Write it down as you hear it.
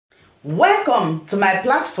Welcome to my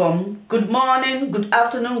platform. Good morning, good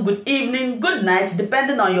afternoon, good evening, good night,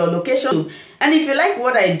 depending on your location. And if you like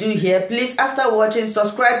what I do here, please, after watching,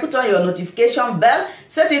 subscribe, put on your notification bell,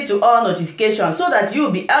 set it to all notifications so that you'll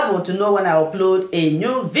be able to know when I upload a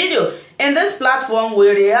new video. In this platform, we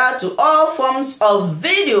react to all forms of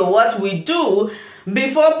video. What we do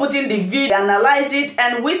before putting the video, analyze it,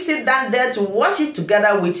 and we sit down there to watch it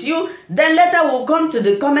together with you. Then later we'll come to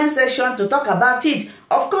the comment section to talk about it.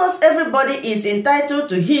 Of course, everybody is entitled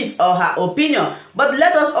to his or her opinion, but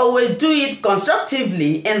let us always do it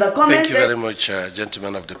constructively in the comment section. Thank you very much,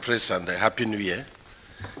 gentlemen of the press, and Happy New Year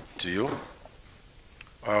to you.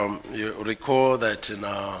 You recall that in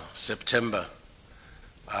September,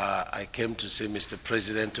 I came to see Mr.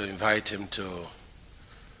 President to invite him to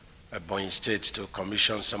EBONY State to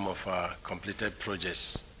commission some of our completed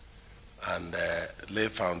projects and lay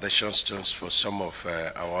foundation stones for some of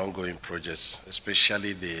our ongoing projects,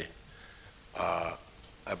 especially the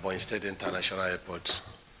EBONY State International Airport.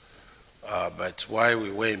 But while we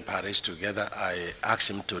were in Paris together, I asked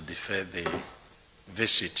him to defer the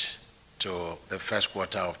visit to the first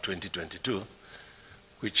quarter of 2022,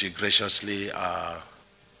 which he graciously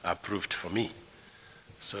approved for me.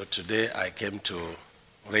 So today I came to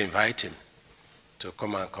re-invite him to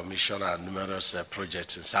come and commission our numerous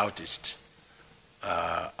projects in Southeast,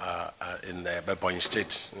 in EBONY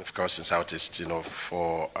State, of course, in Southeast,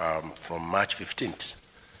 for from March 15th,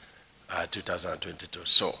 2022.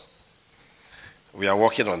 So we are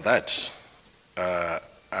working on that.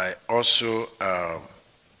 I also,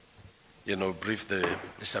 briefed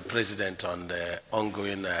Mr. President on the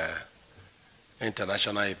ongoing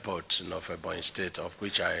international airport of EBONY State, of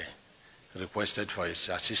which I requested for his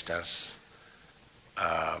assistance.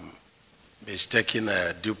 He's taking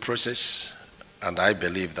a due process, and I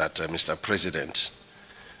believe that Mr. President,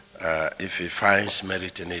 if he finds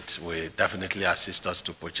merit in it, will definitely assist us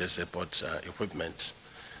to purchase airport equipment.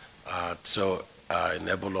 So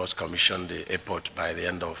enable us commission the airport by the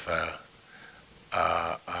end of,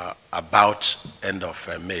 about end of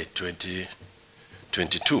May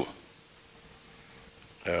 2022.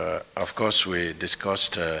 Of course, we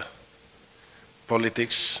discussed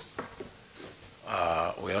politics.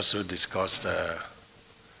 We also discussed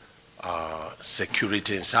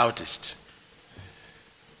security in Southeast.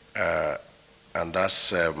 And that's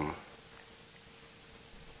the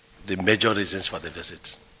major reasons for the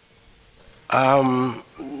visit.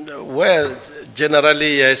 Well,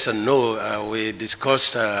 generally, yes and no. We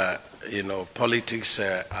discussed, politics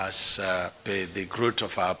as per the growth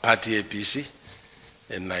of our party APC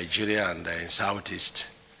in Nigeria and in Southeast.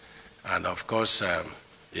 And of course,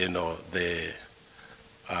 the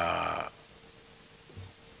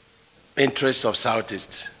interest of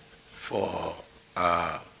Southeast for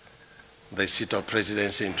the seat of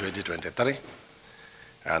presidency in 2023.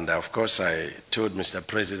 And of course, I told Mr.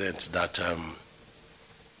 President that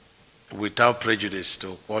without prejudice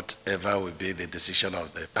to whatever will be the decision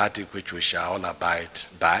of the party, which we shall all abide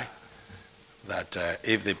by, that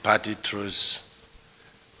if the party throws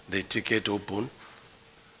the ticket open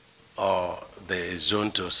or the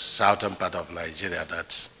zone to southern part of Nigeria,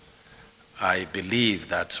 that I believe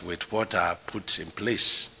that with what I put in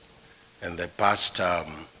place in the past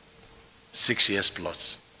 6 years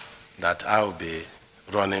plus, that I will be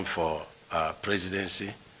running for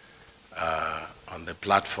presidency on the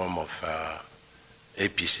platform of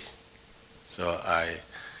APC. So I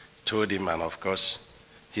told him, and of course,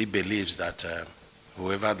 he believes that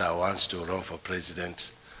whoever that wants to run for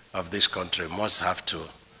president of this country must have to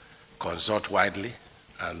consult widely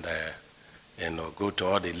and go to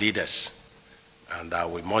all the leaders, and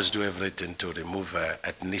we must do everything to remove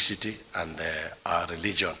ethnicity and our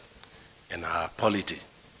religion in our polity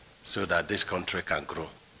so that this country can grow.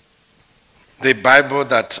 The Bible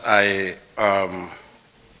that I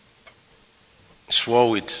swore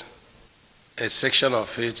with, a section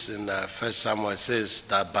of it in 1 Samuel says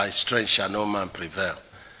that by strength shall no man prevail,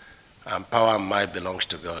 and power and might belongs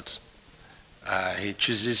to God. He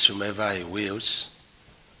chooses whomever he wills,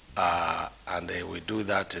 and he will do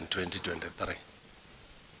that in 2023.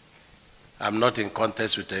 I'm not in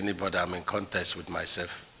contest with anybody, I'm in contest with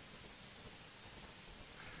myself.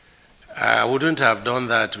 I wouldn't have done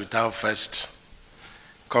that without first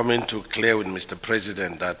coming to clear with Mr.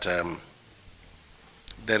 President that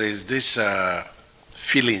there is this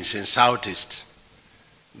feelings in Southeast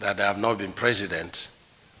that I have not been president,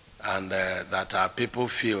 and that our people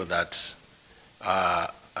feel that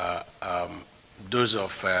those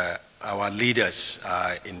of our leaders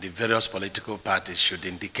in the various political parties should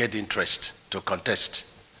indicate interest to contest.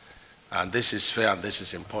 And this is fair and this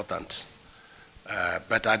is important.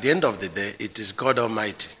 But at the end of the day, it is God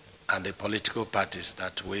Almighty and the political parties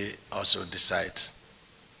that we also decide.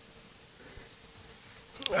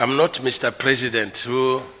 I'm not Mr. President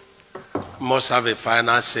who must have a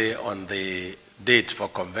final say on the date for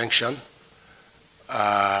convention.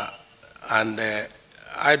 I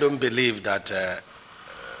don't believe that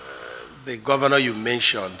the governor you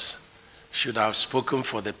mentioned should have spoken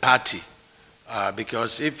for the party,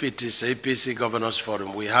 because if it is APC Governors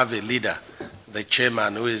Forum, we have a leader, the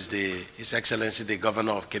chairman, who is His Excellency the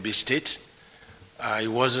Governor of Kebbi State. He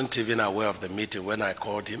wasn't even aware of the meeting when I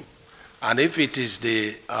called him. And if it is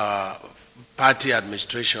the party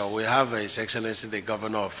administration, we have His Excellency the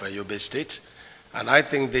Governor of Yobe State. And I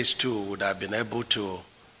think these two would have been able to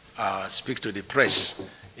speak to the press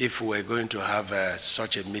if we were going to have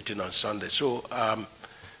such a meeting on Sunday. So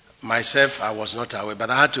myself, I was not aware,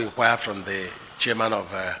 but I had to inquire from the chairman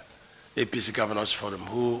of APC Governors Forum,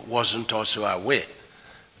 who wasn't also aware.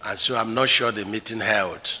 And so I'm not sure the meeting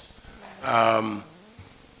held.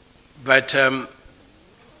 But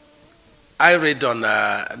I read on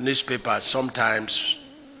newspapers sometimes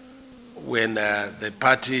when the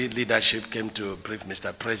party leadership came to brief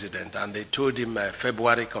Mr. President, and they told him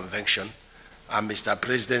February convention, and Mr.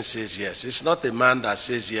 President says yes. It's not a man that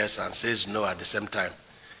says yes and says no at the same time.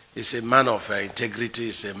 He's a man of integrity,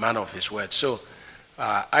 he's a man of his word. So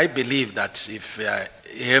I believe that if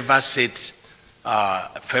he ever said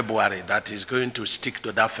February, that he's going to stick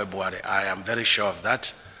to that February. I am very sure of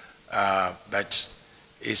that. But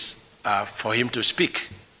it's for him to speak,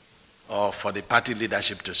 or for the party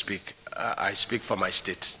leadership to speak. I speak for my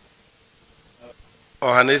state.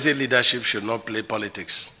 Ohanese leadership should not play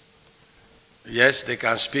politics. Yes, they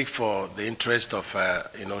can speak for the interest of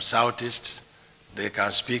Southeast. They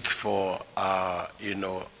can speak for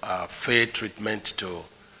fair treatment to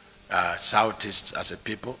Southeast as a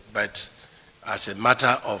people, but as a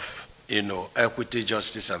matter of equity,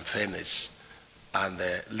 justice, and fairness, and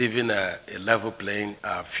leaving a level playing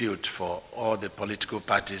field for all the political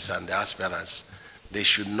parties and the aspirants, they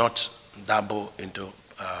should not dabble into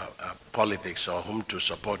politics or whom to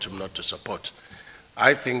support, whom not to support.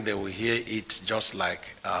 I think they will hear it just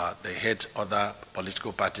like they heard other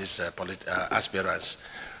political parties' aspirants.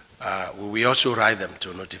 We also write them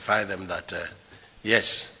to notify them that,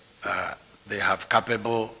 yes, they have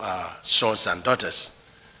capable sons and daughters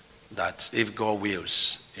that, if God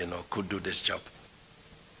wills, could do this job.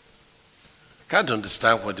 I can't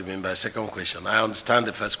understand what you mean by the second question. I understand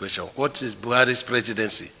the first question. What is Buhari's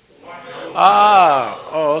presidency?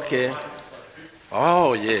 Oh, okay.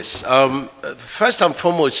 Oh, yes. First and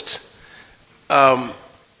foremost,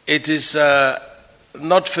 it is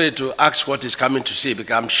not fair to ask what is coming to see,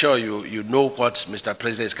 because I'm sure you know what Mr.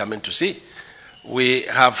 President is coming to see. We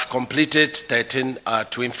have completed 13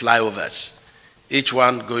 twin flyovers, each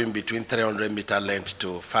one going between 300-meter length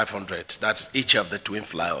to 500. That's each of the twin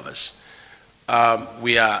flyovers.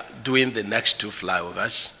 We are doing the next 2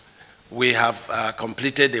 flyovers. We have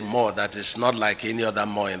completed a mall that is not like any other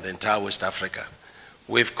mall in the entire West Africa.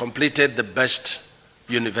 We've completed the best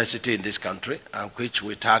university in this country, and which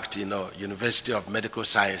we tagged, University of Medical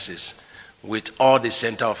Sciences, with all the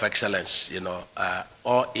center of excellence,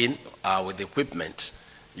 all in with equipment.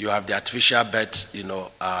 You have the artificial bed,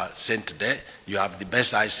 center there. You have the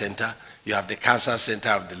best eye center. You have the cancer center,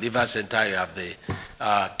 you have the liver center. You have the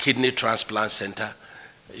kidney transplant center.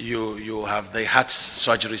 You have the heart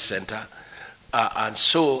surgery center. And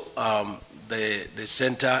so the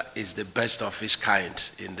center is the best of its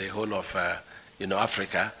kind in the whole of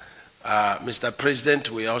Africa. Mr.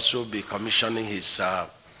 President will also be commissioning his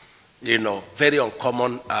very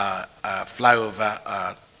uncommon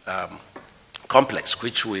flyover complex,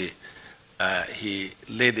 which he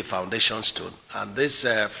laid the foundation stone. And this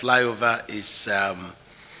flyover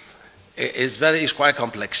is quite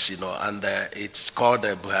complex, and it's called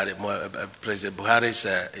President Buhari's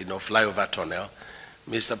flyover tunnel.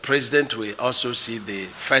 Mr. President will also see the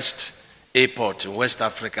first airport in West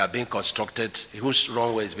Africa being constructed, whose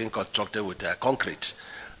runway is being constructed with concrete.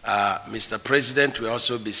 Mr. President will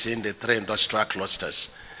also be seeing the 3 industrial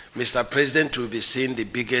clusters. Mr. President will be seeing the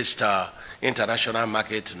biggest international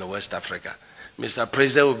market in West Africa. Mr.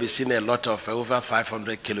 President will be seeing a lot of over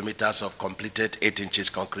 500 kilometers of completed 8 inches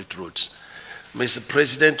concrete roads. Mr.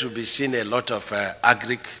 President will be seeing a lot of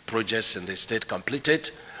agric projects in the state completed,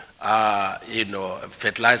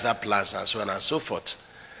 fertilizer plants and so on and so forth.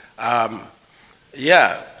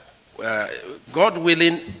 God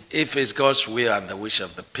willing, if it's God's will and the wish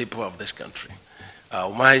of the people of this country,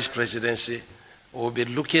 Umaih's presidency will be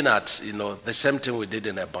looking at, the same thing we did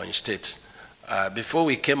in EBONY State. Before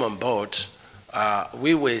we came on board,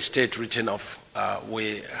 we were a state written off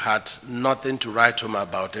we had nothing to write home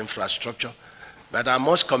about infrastructure. But I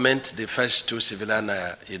must commend the first two civilian,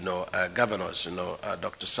 governors,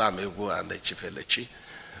 Dr. Sam Ewu and Chief Elechi.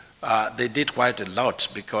 They did quite a lot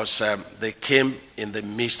because they came in the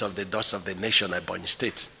midst of the dust of the nation, EBONY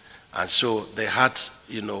State. And so they had,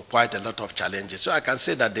 quite a lot of challenges. So I can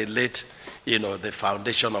say that they laid, the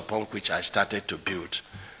foundation upon which I started to build.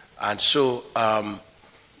 And so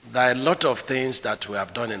there are a lot of things that we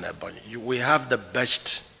have done in EBONY. We have the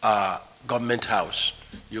best government house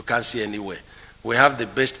you can't see anywhere. We have the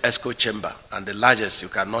best ESCO chamber and the largest you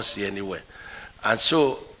cannot see anywhere. And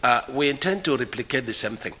so we intend to replicate the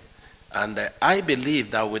same thing. And I believe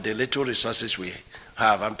that with the little resources we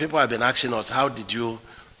have, and people have been asking us, how did you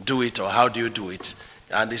do it or how do you do it?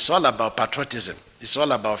 And it's all about patriotism. It's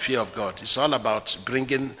all about fear of God. It's all about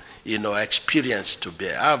bringing, experience to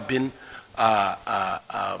bear. I've been,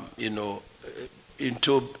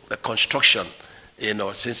 into construction,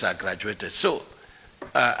 since I graduated. So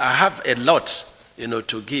I have a lot,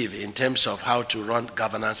 to give in terms of how to run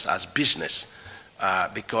governance as business,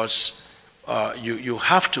 because you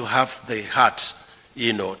have to have the heart,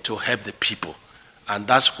 to help the people, and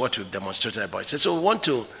that's what we've demonstrated about it. So we want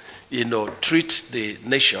to, treat the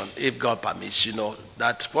nation, if God permits,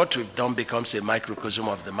 that what we've done becomes a microcosm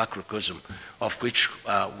of the macrocosm of which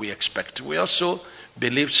we expect. We also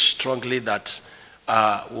believe strongly that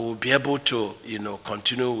we will be able to,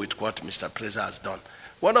 continue with what Mr. President has done.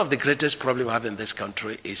 One of the greatest problems we have in this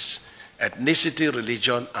country is ethnicity,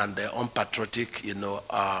 religion, and the unpatriotic,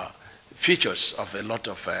 features of a lot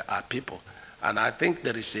of our people. And I think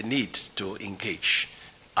there is a need to engage,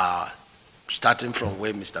 starting from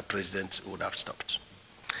where Mr. President would have stopped.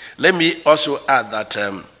 Let me also add that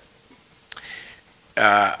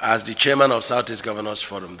as the chairman of Southeast Governors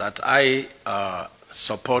Forum, that I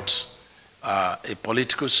support a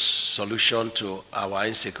political solution to our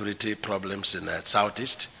insecurity problems in the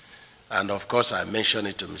Southeast. And of course, I mentioned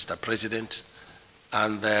it to Mr. President.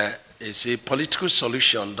 And you see, political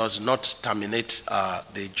solution does not terminate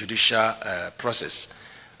the judicial process.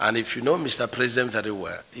 And if you know Mr. President very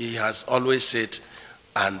well, he has always said,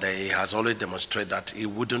 and he has always demonstrated that he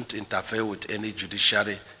wouldn't interfere with any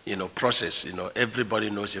judiciary, process. Everybody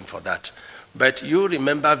knows him for that. But you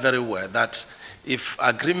remember very well that if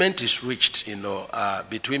agreement is reached,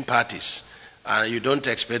 between parties, you don't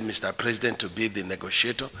expect Mr. President to be the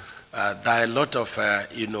negotiator. There are a lot of,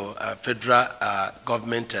 federal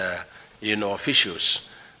government, officials.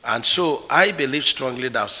 And so I believe strongly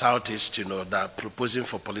that Southeast, that proposing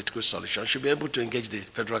for political solution should be able to engage the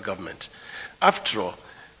federal government. After all,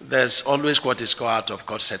 there's always what is called out of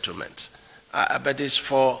court settlement. But it's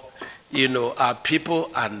for, our people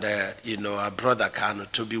and, our brother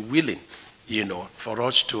Kanu to be willing, for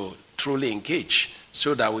us to truly engage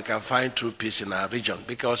so that we can find true peace in our region.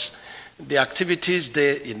 Because the activities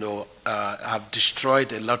there, have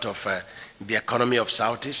destroyed a lot of the economy of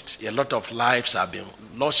Southeast. A lot of lives have been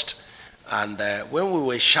lost. And when we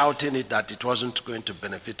were shouting it that it wasn't going to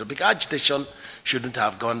benefit, the big agitation shouldn't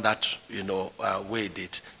have gone that, way it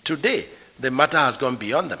did. Today, the matter has gone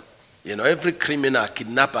beyond them. Every criminal,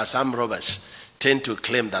 kidnapper, some robbers tend to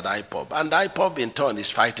claim that IPOB. And IPOB in turn is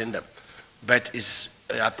fighting them. But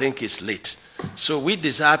I think it's late. So we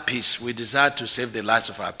desire peace. We desire to save the lives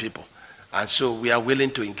of our people. And so we are willing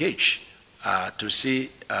to engage to see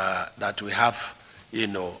that we have,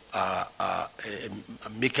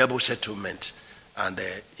 amicable settlement and,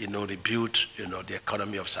 rebuild, the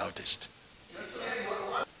economy of Southeast.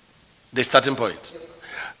 The starting point.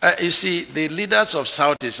 You see, the leaders of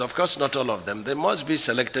Southeast, of course, not all of them, they must be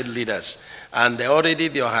selected leaders. And already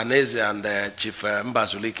the Ohanese and Chief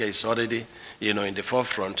Mbazulike is already, in the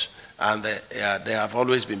forefront. And they have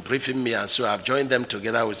always been briefing me, and so I've joined them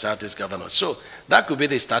together with Southeast governors. So that could be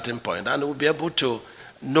the starting point, and we'll be able to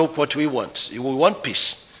know what we want. We want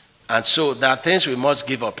peace. And so there are things we must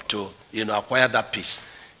give up to, acquire that peace.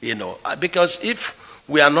 Because if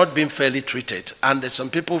we are not being fairly treated, and some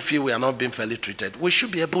people feel we are not being fairly treated, we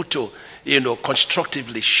should be able to,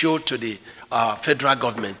 constructively show to the federal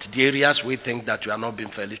government the areas we think that we are not being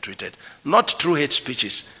fairly treated. Not through hate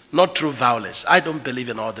speeches, not through violence. I don't believe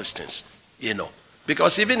in all those things,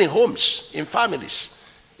 Because even in homes, in families,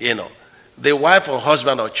 the wife or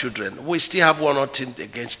husband or children, we still have one or two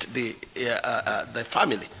against the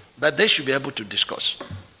family. But they should be able to discuss.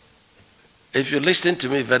 If you listen to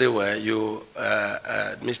me very well,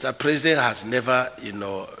 Mr. President has never,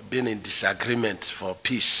 been in disagreement for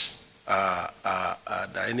peace,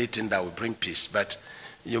 anything that will bring peace. But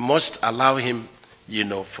you must allow him,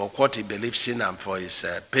 for what he believes in and for his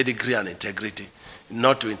pedigree and integrity,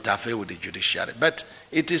 not to interfere with the judiciary. But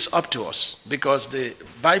it is up to us, because the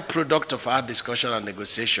byproduct of our discussion and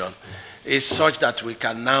negotiation is such that we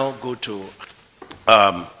can now go to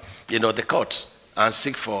the court and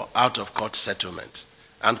seek for out-of-court settlement.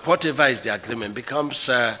 And whatever is the agreement becomes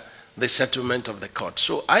the settlement of the court.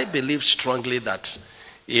 So I believe strongly that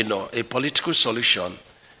a political solution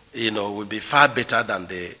will be far better than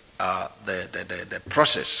the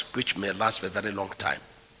process, which may last for a very long time.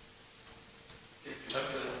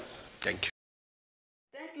 Thank you.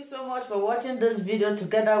 Thank you so much for watching this video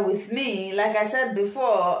together with me. Like I said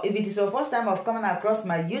before, if it is your first time of coming across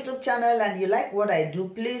my YouTube channel and you like what I do,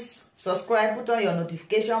 please subscribe, put on your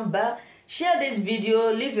notification bell, share this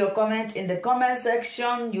video, leave your comment in the comment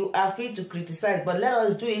section. You are free to criticize, but let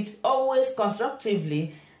us do it always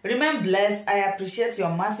constructively. Remain blessed. I appreciate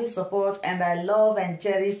your massive support and I love and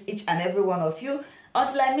cherish each and every one of you.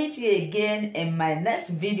 Until I meet you again in my next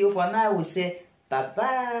video, for now we say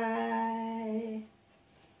bye-bye.